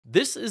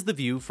This is the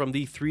view from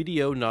the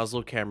 3DO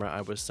Nozzle camera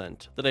I was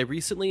sent that I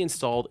recently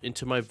installed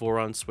into my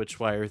Voron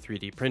Switchwire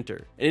 3D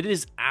printer, and it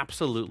is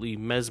absolutely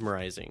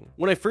mesmerizing.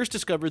 When I first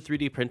discovered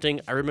 3D printing,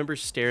 I remember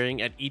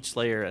staring at each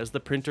layer as the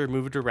printer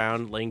moved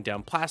around laying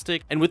down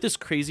plastic, and with this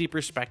crazy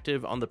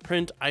perspective on the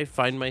print, I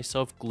find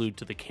myself glued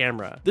to the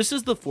camera. This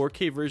is the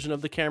 4K version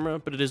of the camera,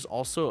 but it is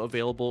also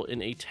available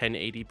in a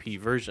 1080p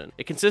version.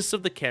 It consists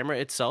of the camera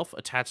itself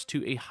attached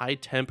to a high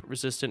temp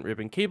resistant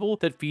ribbon cable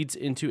that feeds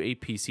into a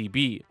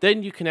PCB.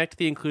 Then you connect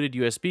the included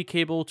USB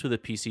cable to the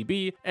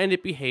PCB, and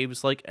it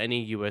behaves like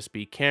any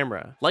USB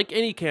camera. Like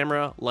any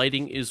camera,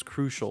 lighting is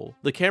crucial.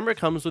 The camera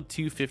comes with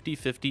two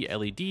 50/50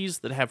 LEDs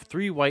that have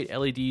 3 white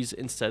LEDs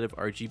instead of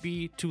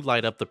RGB to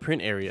light up the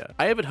print area.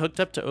 I have it hooked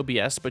up to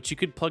OBS, but you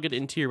could plug it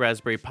into your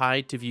Raspberry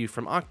Pi to view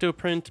from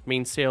Octoprint,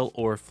 Mainsail,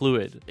 or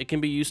Fluid. It can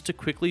be used to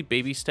quickly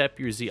baby step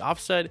your Z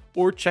offset,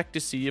 or check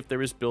to see if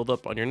there is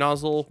buildup on your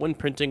nozzle when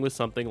printing with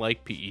something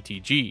like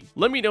PETG.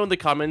 Let me know in the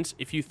comments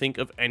if you think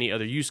of any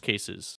other use cases.